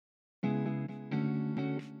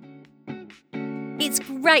It's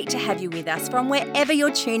great to have you with us from wherever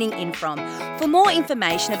you're tuning in from. For more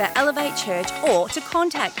information about Elevate Church or to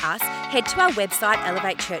contact us, head to our website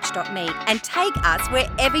elevatechurch.me and take us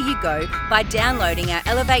wherever you go by downloading our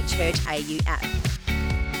Elevate Church AU app.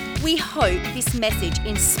 We hope this message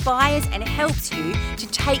inspires and helps you to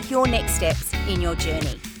take your next steps in your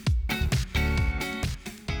journey.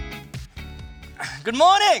 Good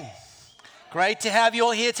morning. Great to have you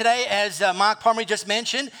all here today. As Mark Pomeroy just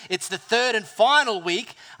mentioned, it's the third and final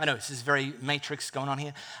week. I know this is very Matrix going on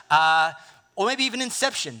here. Or maybe even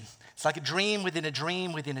Inception. It's like a dream within a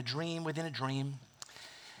dream within a dream within a dream.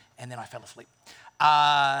 And then I fell asleep.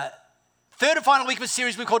 Third and final week of a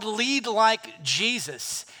series we called Lead Like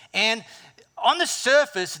Jesus. And on the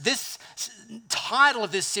surface, this title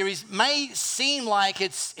of this series may seem like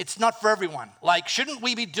it's not for everyone. Like, shouldn't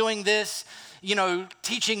we be doing this,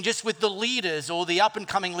 teaching just with the leaders or the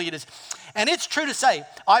up-and-coming leaders? And it's true to say,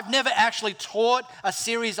 I've never actually taught a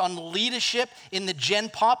series on leadership in the Gen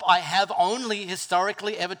Pop. I have only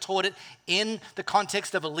historically ever taught it in the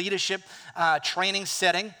context of a leadership training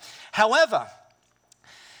setting. However,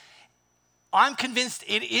 I'm convinced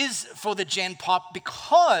it is for the Gen Pop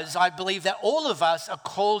because I believe that all of us are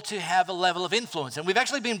called to have a level of influence. And we've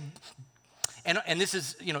actually been, and this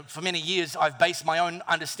is, for many years, I've based my own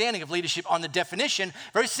understanding of leadership on the definition,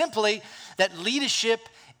 very simply, that leadership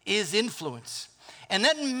is influence. And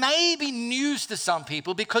that may be news to some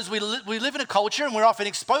people because we live in a culture and we're often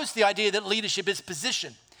exposed to the idea that leadership is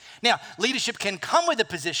position. Now, leadership can come with a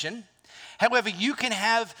position. However, you can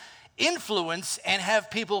have influence and have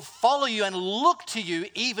people follow you and look to you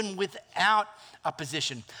even without a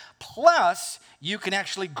position. Plus, you can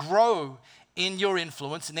actually grow in your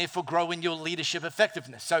influence and therefore grow in your leadership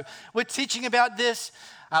effectiveness. So we're teaching about this.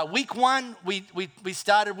 Week one, we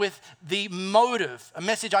started with the motive, a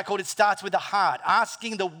message I called It Starts with the Heart,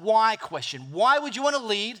 asking the why question. Why would you want to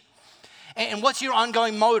lead? And what's your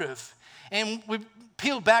ongoing motive? And we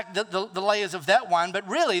peeled back the layers of that one, but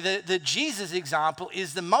really the Jesus example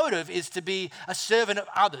is the motive is to be a servant of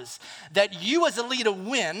others. That you as a leader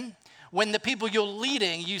win when the people you're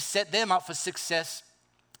leading, you set them up for success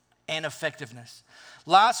and effectiveness.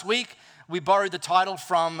 Last week, we borrowed the title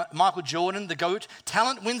from Michael Jordan, the GOAT,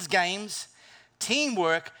 Talent Wins Games,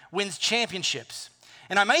 Teamwork Wins Championships.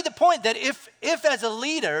 And I made the point that if as a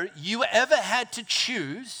leader you ever had to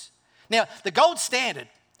choose, now the gold standard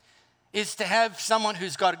is to have someone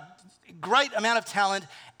who's got a great amount of talent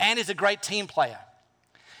and is a great team player.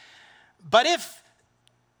 But if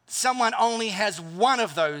someone only has one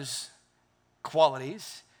of those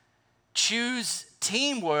qualities, choose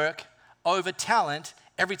teamwork over talent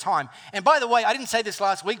every time. And by the way, I didn't say this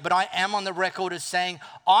last week, but I am on the record as saying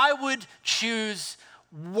I would choose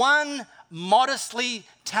one modestly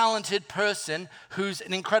talented person who's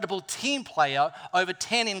an incredible team player over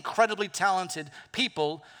 10 incredibly talented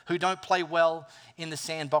people who don't play well in the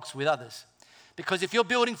sandbox with others. Because if you're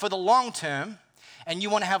building for the long term and you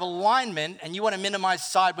want to have alignment and you want to minimize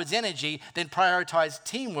sideways energy, then prioritize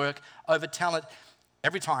teamwork over talent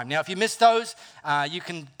every time. Now, if you missed those, you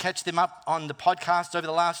can catch them up on the podcast over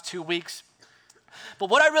the last 2 weeks. But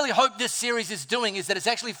what I really hope this series is doing is that it's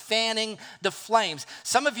actually fanning the flames.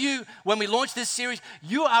 Some of you, when we launch this series,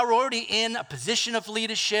 you are already in a position of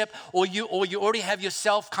leadership or you already have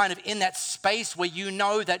yourself kind of in that space where you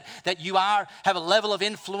know that you have a level of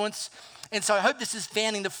influence. And so I hope this is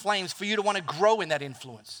fanning the flames for you to want to grow in that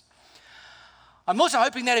influence. I'm also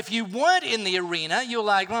hoping that if you weren't in the arena, you're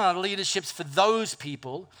like, leadership's for those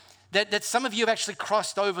people. That some of you have actually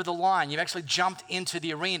crossed over the line. You've actually jumped into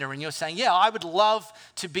the arena and you're saying, yeah, I would love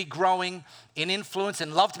to be growing in influence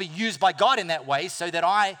and love to be used by God in that way so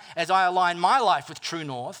that as I align my life with True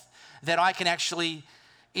North, that I can actually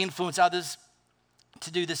influence others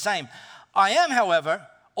to do the same. I am, however,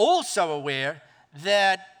 also aware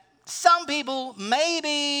that some people may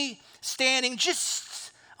be standing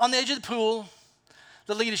just on the edge of the pool,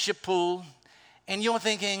 the leadership pool, and you're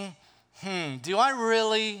thinking, do I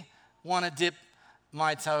really want to dip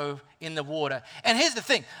my toe in the water? And here's the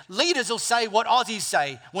thing. Leaders will say what Aussies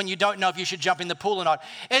say when you don't know if you should jump in the pool or not.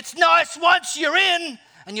 It's nice once you're in.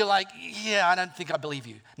 And you're like, yeah, I don't think I believe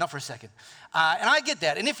you. Not for a second. And I get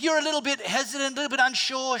that. And if you're a little bit hesitant, a little bit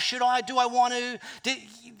unsure, do I want to?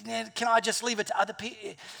 Can I just leave it to other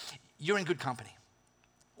people? You're in good company.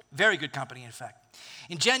 Very good company, in fact.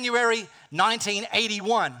 In January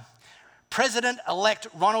 1981, President-elect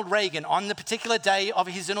Ronald Reagan, on the particular day of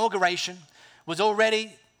his inauguration, was all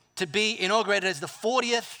ready to be inaugurated as the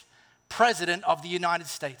 40th President of the United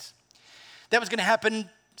States. That was going to happen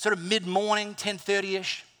sort of mid-morning,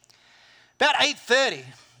 10:30-ish. About 8:30,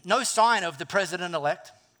 no sign of the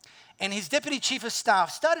President-elect. And his deputy chief of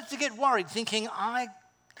staff started to get worried, thinking, I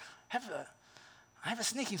have a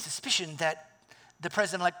sneaking suspicion that the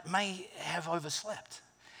president-elect may have overslept.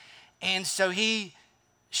 And so he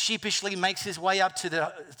sheepishly makes his way up to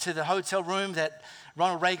the hotel room that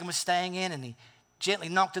Ronald Reagan was staying in, and he gently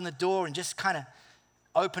knocked on the door and just kind of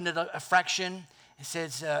opened it a fraction and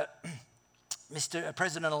says, Mr.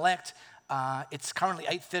 President-elect, it's currently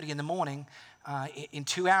 8:30 in the morning. In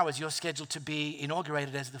 2 hours, you're scheduled to be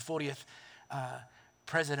inaugurated as the 40th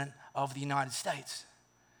President of the United States.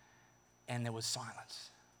 And there was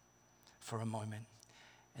silence for a moment.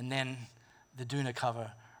 And then the doona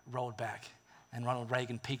cover rolled back, and Ronald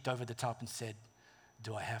Reagan peeked over the top and said,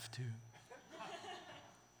 "Do I have to?"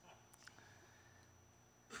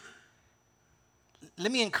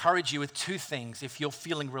 Let me encourage you with two things if you're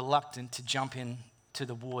feeling reluctant to jump into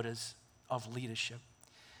the waters of leadership.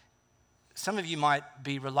 Some of you might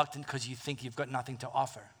be reluctant because you think you've got nothing to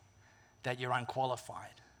offer, that you're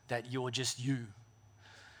unqualified, that you're just you.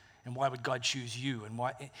 And why would God choose you? And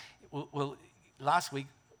why? Well, last week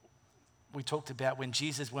we talked about when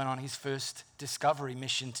Jesus went on his first discovery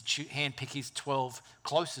mission to handpick his 12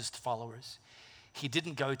 closest followers. He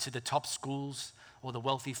didn't go to the top schools or the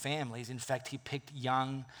wealthy families. In fact, he picked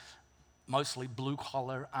young, mostly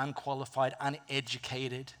blue-collar, unqualified,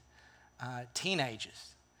 uneducated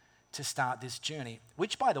teenagers to start this journey,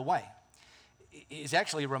 which, by the way, is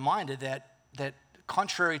actually a reminder that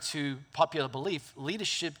contrary to popular belief,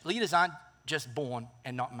 leaders aren't just born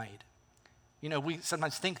and not made. You know, we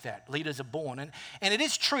sometimes think that leaders are born. And it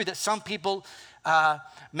is true that some people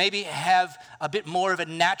maybe have a bit more of a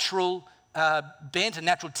natural bent, a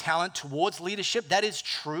natural talent towards leadership. That is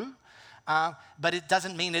true. But it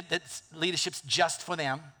doesn't mean that leadership's just for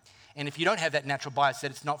them. And if you don't have that natural bias,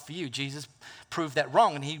 that it's not for you. Jesus proved that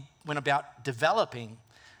wrong, and he went about developing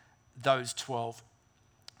those 12.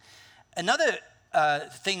 Another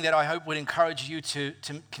thing that I hope would encourage you to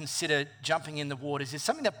consider jumping in the waters is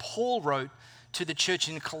something that Paul wrote to the church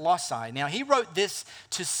in Colossae. Now, he wrote this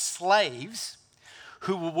to slaves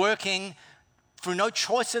who were working through no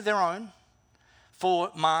choice of their own for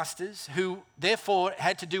masters, who therefore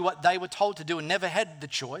had to do what they were told to do and never had the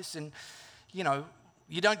choice. And, you know,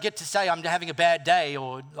 you don't get to say, I'm having a bad day,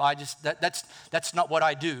 or that's not what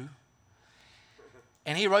I do.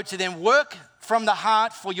 And he wrote to them, work from the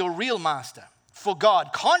heart for your real master, for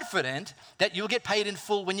God, confident that you'll get paid in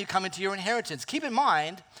full when you come into your inheritance. Keep in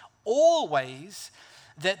mind always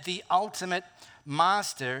that the ultimate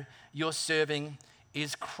master you're serving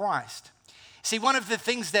is Christ. See, one of the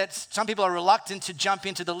things that some people are reluctant to jump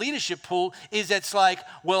into the leadership pool is it's like,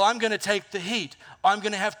 well, I'm going to take the heat. I'm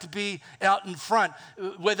going to have to be out in front,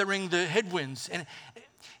 weathering the headwinds. And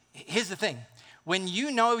here's the thing. When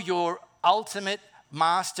you know your ultimate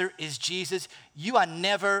master is Jesus, you are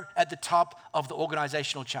never at the top of the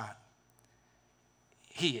organizational chart.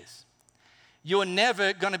 He is. You're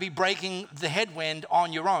never going to be breaking the headwind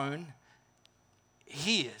on your own.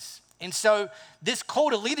 He is. And so this call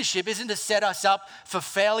to leadership isn't to set us up for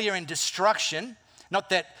failure and destruction. Not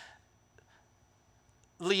that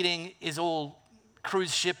leading is all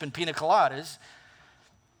cruise ship and pina coladas,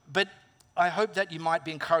 but I hope that you might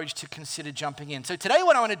be encouraged to consider jumping in. So today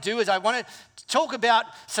what I want to do is I want to talk about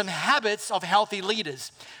some habits of healthy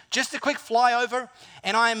leaders. Just a quick flyover,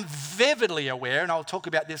 and I am vividly aware, and I'll talk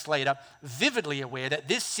about this later, vividly aware that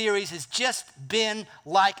this series has just been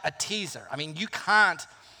like a teaser. I mean, you can't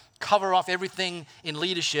cover off everything in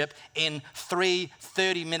leadership in 3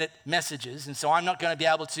 30-minute messages. And so I'm not going to be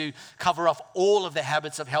able to cover off all of the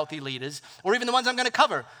habits of healthy leaders, or even the ones I'm going to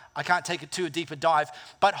cover. I can't take it to a deeper dive.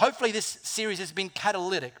 But hopefully this series has been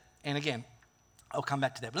catalytic. And again, I'll come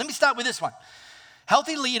back to that. But let me start with this one.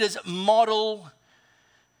 Healthy leaders model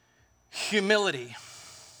humility.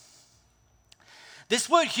 This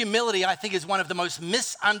word humility, I think, is one of the most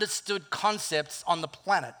misunderstood concepts on the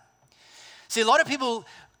planet. See, a lot of people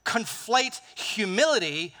conflate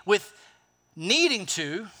humility with needing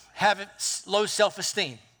to have low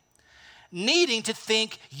self-esteem, needing to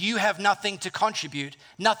think you have nothing to contribute,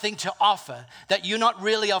 nothing to offer, that you're not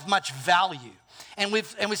really of much value. And we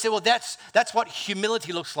say, well, that's what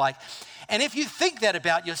humility looks like. And if you think that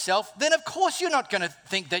about yourself, then of course you're not going to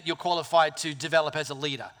think that you're qualified to develop as a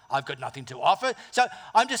leader. I've got nothing to offer, so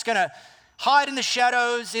I'm just going to hide in the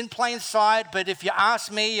shadows, in plain sight. But if you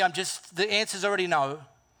ask me, the answer's already no.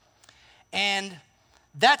 And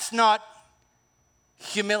that's not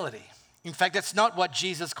humility. In fact, that's not what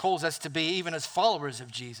Jesus calls us to be, even as followers of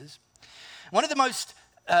Jesus. One of the most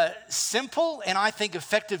simple and I think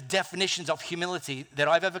effective definitions of humility that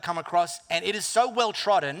I've ever come across, and it is so well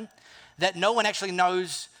trodden that no one actually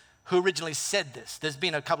knows who originally said this. There's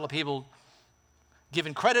been a couple of people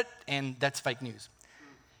given credit, and that's fake news.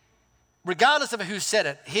 Regardless of who said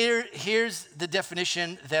it, here's the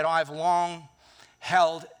definition that I've long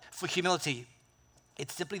held for humility.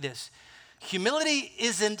 It's simply this. Humility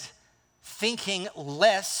isn't thinking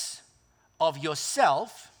less of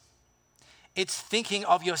yourself. It's thinking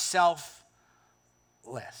of yourself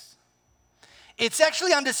less. It's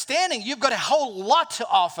actually understanding you've got a whole lot to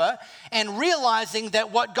offer and realizing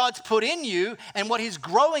that what God's put in you and what He's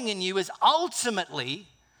growing in you is ultimately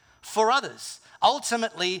for others,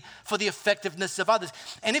 ultimately for the effectiveness of others.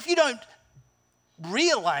 And if you don't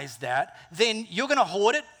realize that, then you're going to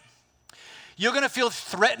hoard it. You're going to feel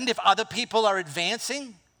threatened if other people are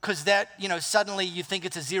advancing, because that, suddenly you think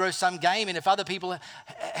it's a zero-sum game. And if other people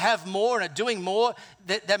have more and are doing more,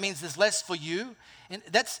 that means there's less for you. And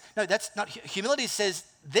that's not, humility says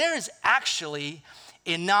there is actually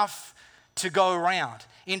enough to go around.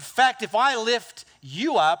 In fact, if I lift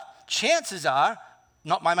you up, chances are,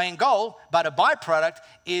 not my main goal, but a byproduct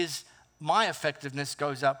is my effectiveness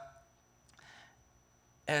goes up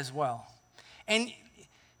as well. And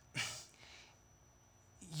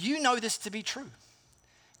you know this to be true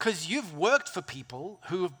because you've worked for people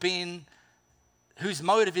whose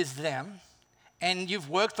motive is them, and you've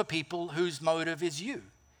worked for people whose motive is you.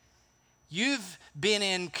 You've been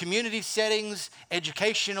in community settings,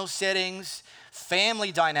 educational settings,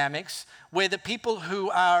 family dynamics, where the people who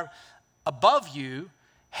are above you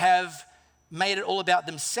have made it all about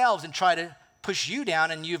themselves and try to push you down,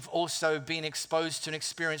 and you've also been exposed to and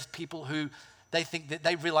experienced people who they think that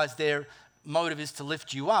they realize their motive is to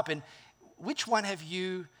lift you up. And which one have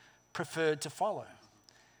you preferred to follow?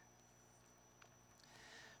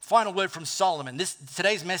 Final word from Solomon.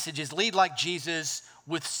 Today's message is lead like Jesus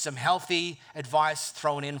with some healthy advice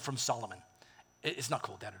thrown in from Solomon. It's not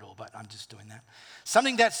called that at all, but I'm just doing that.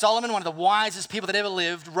 Something that Solomon, one of the wisest people that ever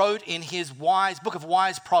lived, wrote in his book of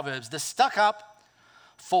wise Proverbs. The stuck up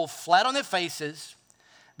fall flat on their faces,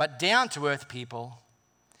 but down to earth people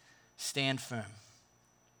stand firm.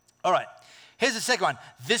 All right, here's the second one.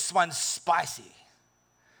 This one's spicy.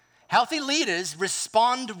 Healthy leaders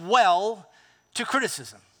respond well to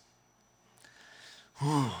criticism.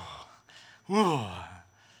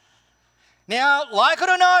 Now, like it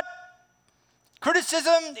or not,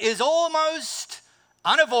 criticism is almost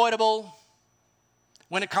unavoidable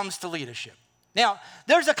when it comes to leadership. Now,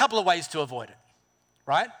 there's a couple of ways to avoid it,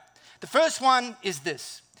 right? The first one is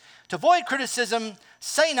this. To avoid criticism,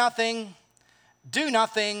 say nothing, do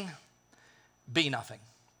nothing, be nothing.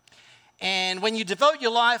 And when you devote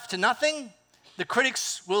your life to nothing, the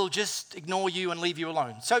critics will just ignore you and leave you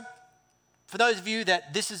alone. So for those of you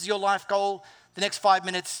that this is your life goal, the next 5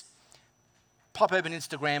 minutes, pop open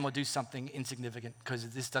Instagram or do something insignificant because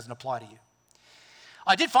this doesn't apply to you.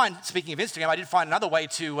 Speaking of Instagram, I did find another way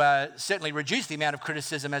to certainly reduce the amount of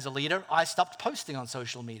criticism as a leader. I stopped posting on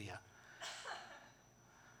social media.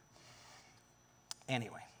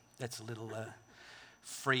 Anyway, that's a little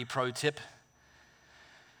free pro tip.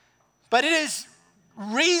 But it is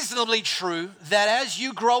reasonably true that as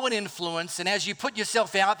you grow in influence and as you put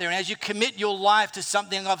yourself out there and as you commit your life to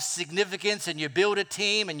something of significance and you build a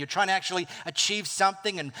team and you're trying to actually achieve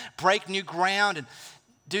something and break new ground and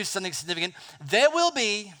do something significant, there will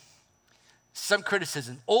be some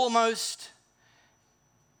criticism, almost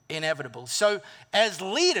inevitable. So as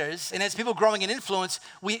leaders and as people growing in influence,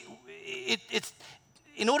 in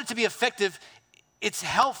order to be effective, it's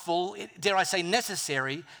helpful, dare I say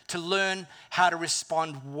necessary, to learn how to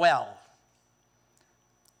respond well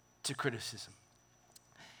to criticism.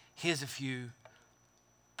 Here's a few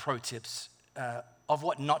pro tips of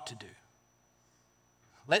what not to do.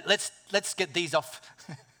 Let's get these off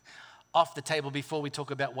the table before we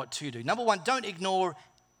talk about what to do. Number one, don't ignore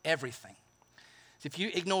everything. If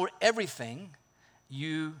you ignore everything,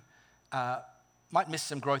 you might miss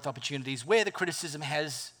some growth opportunities where the criticism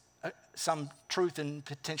has some truth and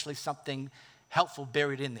potentially something helpful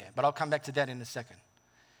buried in there. But I'll come back to that in a second,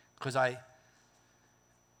 because I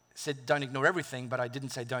said don't ignore everything, but I didn't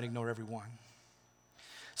say don't ignore everyone.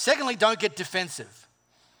 Secondly, don't get defensive.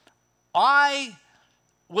 I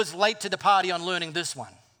was late to the party on learning this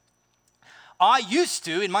one. I used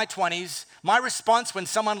to, in my 20s, my response when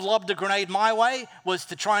someone lobbed a grenade my way was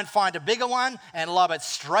to try and find a bigger one and lob it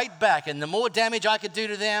straight back. And the more damage I could do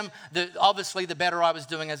to them, obviously the better I was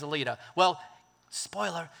doing as a leader. Well,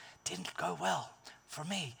 spoiler, didn't go well for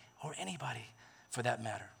me or anybody for that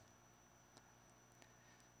matter.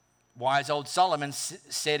 Wise old Solomon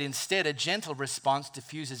said instead, a gentle response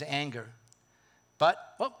diffuses anger. But,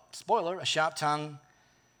 well, spoiler, a sharp tongue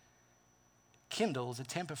kindles a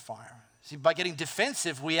temper fire. See, by getting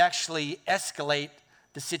defensive, we actually escalate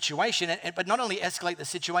the situation. But not only escalate the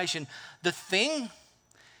situation, the thing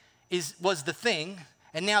was the thing,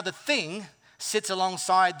 and now the thing sits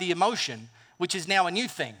alongside the emotion, which is now a new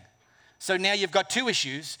thing. So now you've got two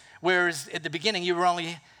issues, whereas at the beginning you were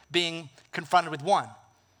only being confronted with one.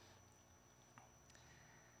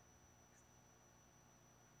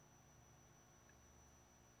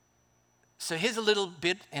 So here's a little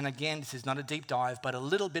bit, and again, this is not a deep dive, but a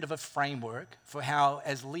little bit of a framework for how,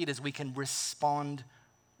 as leaders, we can respond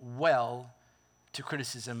well to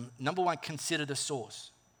criticism. Number one, consider the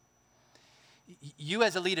source. You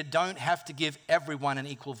as a leader don't have to give everyone an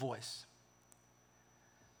equal voice.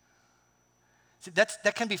 See,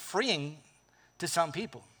 that can be freeing to some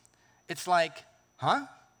people. It's like, huh?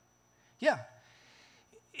 Yeah.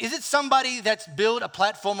 Is it somebody that's built a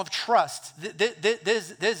platform of trust?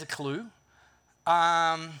 There's a clue.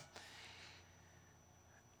 I'm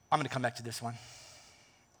going to come back to this one.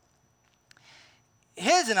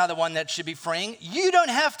 Here's another one that should be freeing. You don't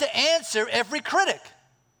have to answer every critic.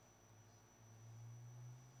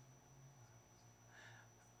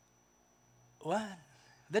 What?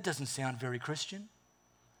 That doesn't sound very Christian.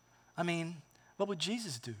 I mean, what would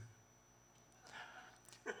Jesus do?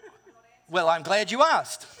 Well, I'm glad you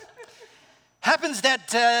asked. Happens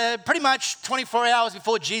that pretty much 24 hours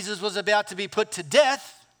before Jesus was about to be put to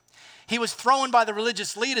death, he was thrown by the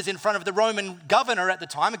religious leaders in front of the Roman governor at the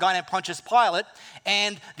time, a guy named Pontius Pilate,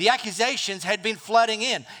 and the accusations had been flooding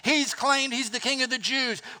in. He's claimed he's the king of the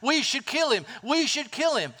Jews. We should kill him. We should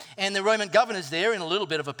kill him. And the Roman governor's there in a little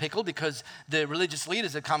bit of a pickle because the religious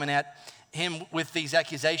leaders are coming at him with these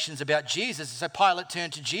accusations about Jesus. So Pilate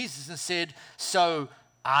turned to Jesus and said, "So,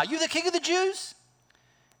 are you the king of the Jews?"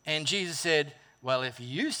 And Jesus said, "Well, if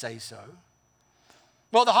you say so."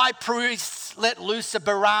 Well, the high priests let loose a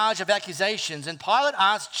barrage of accusations, and Pilate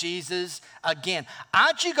asked Jesus again,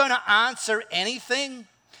 "Aren't you going to answer anything?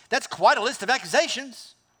 That's quite a list of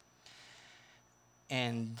accusations."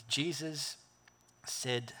 And Jesus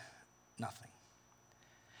said nothing.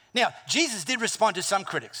 Now, Jesus did respond to some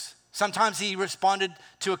critics. Sometimes he responded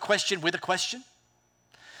to a question with a question.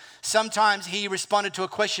 Sometimes he responded to a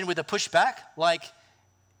question with a pushback, like,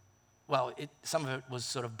 well, some of it was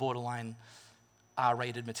sort of borderline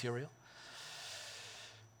R-rated material.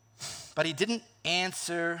 But he didn't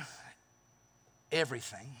answer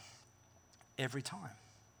everything every time.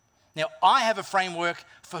 Now, I have a framework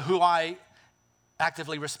for who I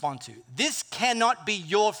actively respond to. This cannot be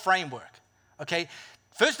your framework, okay?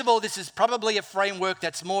 First of all, this is probably a framework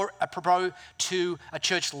that's more apropos to a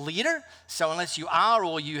church leader. So unless you are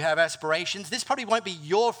or you have aspirations, this probably won't be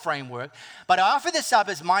your framework. But I offer this up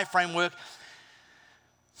as my framework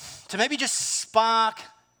to maybe just spark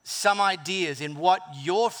some ideas in what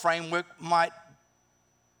your framework might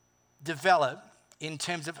develop in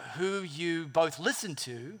terms of who you both listen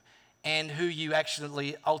to and who you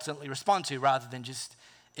actually ultimately respond to rather than just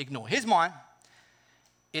ignore. Here's mine.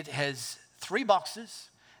 It has 3 boxes.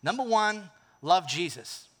 Number 1, love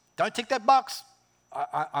Jesus. Don't tick that box.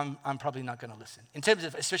 I'm probably not going to listen. In terms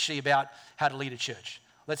of especially about how to lead a church.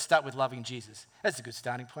 Let's start with loving Jesus. That's a good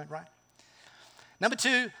starting point, right? Number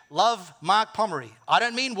 2, love Mark Pomeroy. I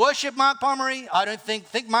don't mean worship Mark Pomeroy. I don't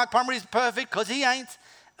think Mark Pomeroy is perfect, because he ain't.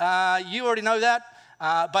 You already know that.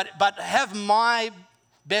 But have my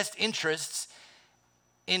best interests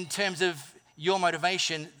in terms of your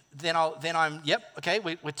motivation, then I'm, yep, okay,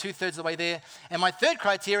 we're 2/3 of the way there. And my third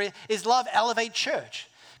criteria is love Elevate Church.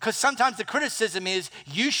 Because sometimes the criticism is,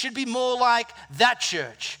 you should be more like that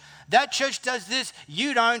church. That church does this,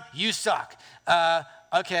 you don't, you suck.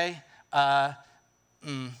 Okay,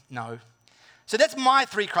 no. So that's my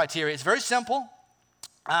 3 criteria. It's very simple.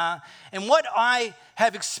 And what I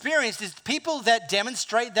have experienced is people that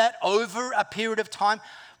demonstrate that over a period of time,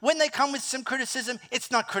 when they come with some criticism, it's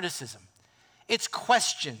not criticism. It's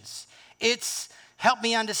questions. It's help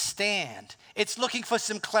me understand. It's looking for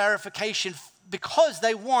some clarification because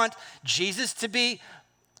they want Jesus to be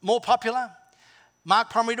more popular, Mark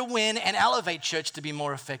Pomeroy to win, and Elevate Church to be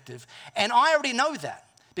more effective. And I already know that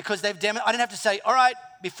because I didn't have to say, all right,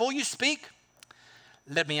 before you speak,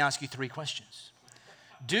 let me ask you 3 questions.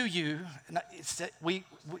 Do you,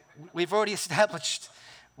 we've already established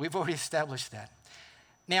that.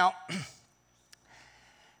 Now,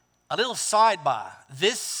 a little sidebar.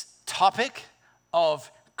 This topic of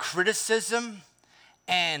criticism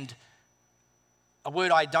and a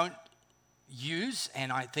word I don't use,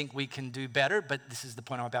 and I think we can do better, but this is the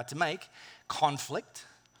point I'm about to make, conflict.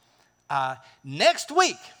 Next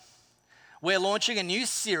week, we're launching a new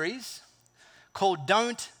series called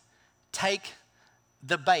Don't Take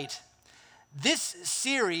the Bait. This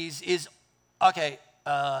series is Okay,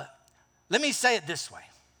 let me say it this way.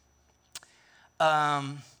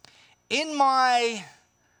 In my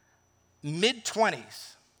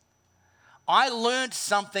mid-20s, I learned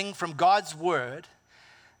something from God's word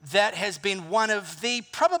that has been one of the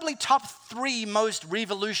probably top 3 most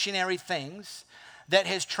revolutionary things that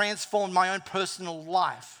has transformed my own personal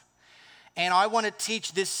life. And I want to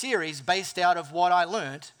teach this series based out of what I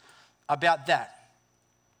learned about that.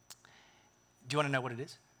 Do you want to know what it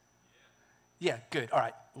is? Yeah, good. All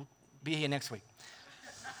right. We'll be here next week.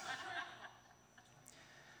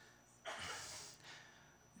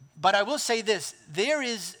 But I will say this, there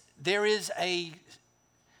is a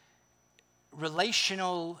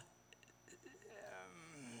relational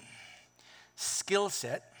skill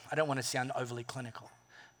set, I don't want to sound overly clinical,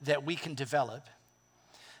 that we can develop,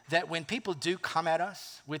 that when people do come at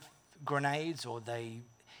us with grenades or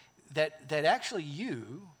that actually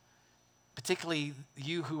you, particularly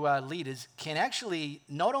you who are leaders, can actually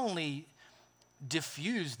not only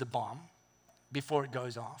diffuse the bomb before it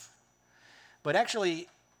goes off, but actually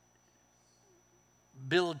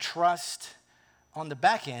build trust on the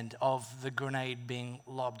back end of the grenade being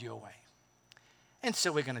lobbed your way. And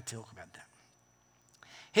so we're going to talk about that.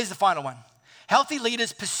 Here's the final one. Healthy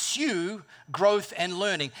leaders pursue growth and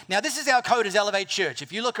learning. Now, this is our code as Elevate Church.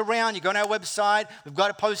 If you look around, you go on our website, we've got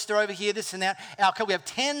a poster over here, this and that. Our code, we have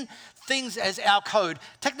 10 things as our code,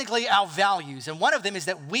 technically our values. And one of them is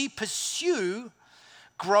that we pursue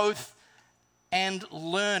growth and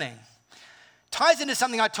learning. Ties into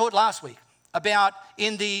something I taught last week about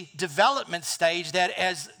in the development stage that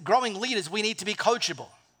as growing leaders, we need to be coachable.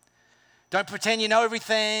 Don't pretend you know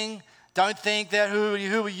everything. Don't think that, who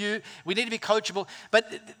are you? We need to be coachable.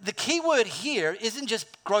 But the key word here isn't just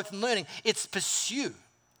growth and learning, it's pursue.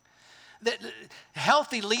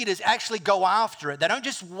 Healthy leaders actually go after it. They don't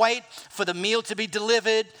just wait for the meal to be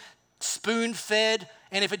delivered, spoon-fed,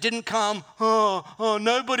 and if it didn't come,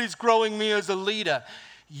 nobody's growing me as a leader.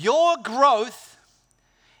 Your growth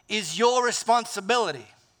is your responsibility.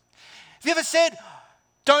 Have you ever said,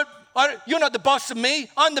 you're not the boss of me,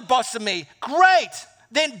 I'm the boss of me? Great.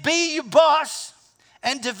 Then be your boss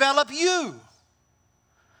and develop you.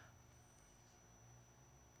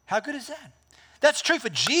 How good is that? That's true for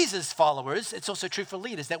Jesus' followers. It's also true for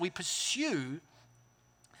leaders, that we pursue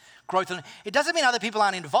growth. It doesn't mean other people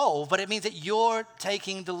aren't involved, but it means that you're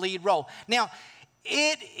taking the lead role. Now,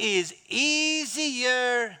 it is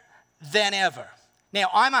easier than ever. Now,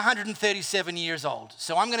 I'm 137 years old,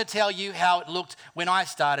 so I'm going to tell you how it looked when I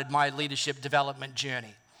started my leadership development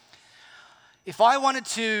journey. If I wanted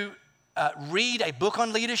to read a book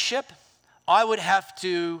on leadership, I would have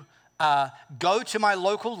to go to my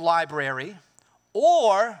local library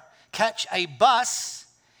or catch a bus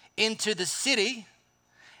into the city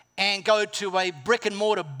and go to a brick and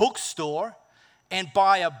mortar bookstore and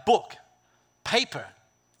buy a book, paper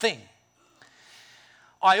thing.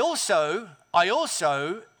 I also,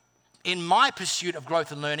 in my pursuit of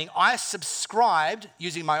growth and learning, I subscribed,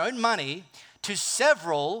 using my own money, to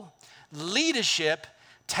several leadership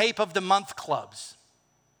tape of the month clubs,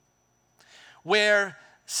 where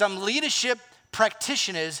some leadership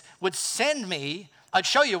practitioners would send me, I'd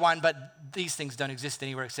show you one, but these things don't exist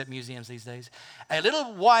anywhere except museums these days, a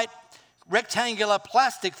little white rectangular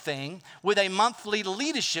plastic thing with a monthly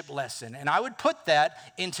leadership lesson. And I would put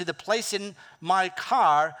that into the place in my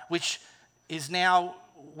car, which is now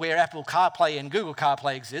where Apple CarPlay and Google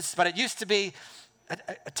CarPlay exists, but it used to be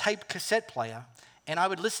a tape cassette player. And I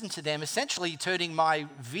would listen to them, essentially turning my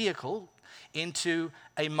vehicle into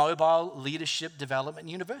a mobile leadership development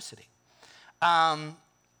university. And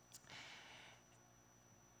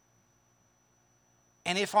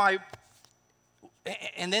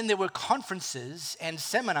then there were conferences and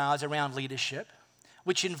seminars around leadership,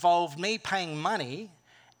 which involved me paying money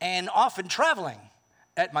and often traveling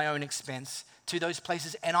at my own expense to those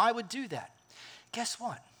places, and I would do that. Guess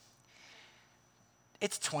what?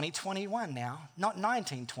 It's 2021 now, not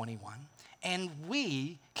 1921, and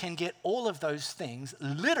we can get all of those things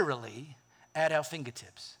literally at our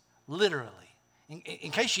fingertips, literally. In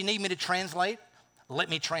case you need me to translate, let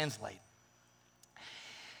me translate.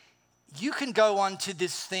 You can go onto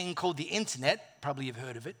this thing called the internet, probably you've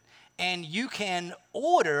heard of it, and you can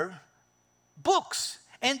order books.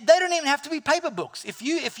 And they don't even have to be paper books. If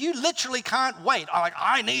you literally can't wait,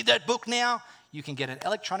 I need that book now, you can get an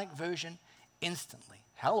electronic version instantly.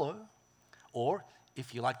 Hello. Or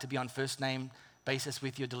if you like to be on first name basis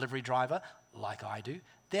with your delivery driver, like I do,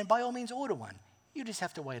 then by all means order one. You just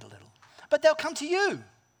have to wait a little. But they'll come to you.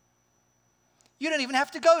 You don't even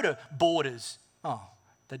have to go to Borders. Oh,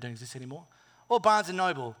 they don't exist anymore. Or Barnes &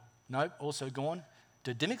 Noble. Nope, also gone.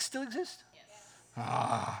 Do Dymocks still exist? Yes.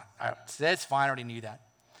 That's fine, I already knew that.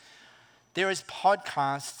 There is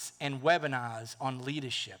podcasts and webinars on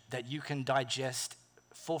leadership that you can digest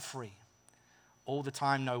for free. All the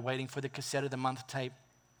time, no waiting for the cassette of the month tape.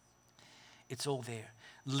 It's all there.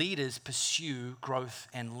 Leaders pursue growth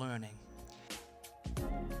and learning.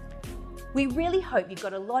 We really hope you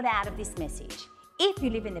got a lot out of this message. If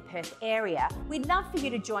you live in the Perth area, we'd love for you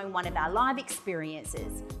to join one of our live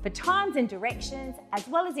experiences. For times and directions, as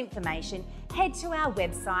well as information, head to our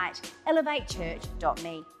website,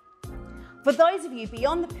 elevatechurch.me. For those of you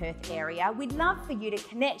beyond the Perth area, we'd love for you to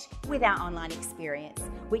connect with our online experience,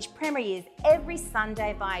 which premieres every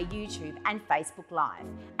Sunday via YouTube and Facebook Live,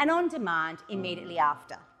 and on demand immediately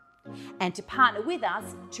after. And to partner with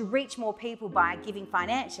us to reach more people by giving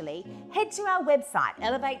financially, head to our website,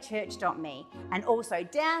 elevatechurch.me, and also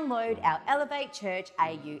download our Elevate Church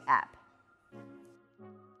AU app.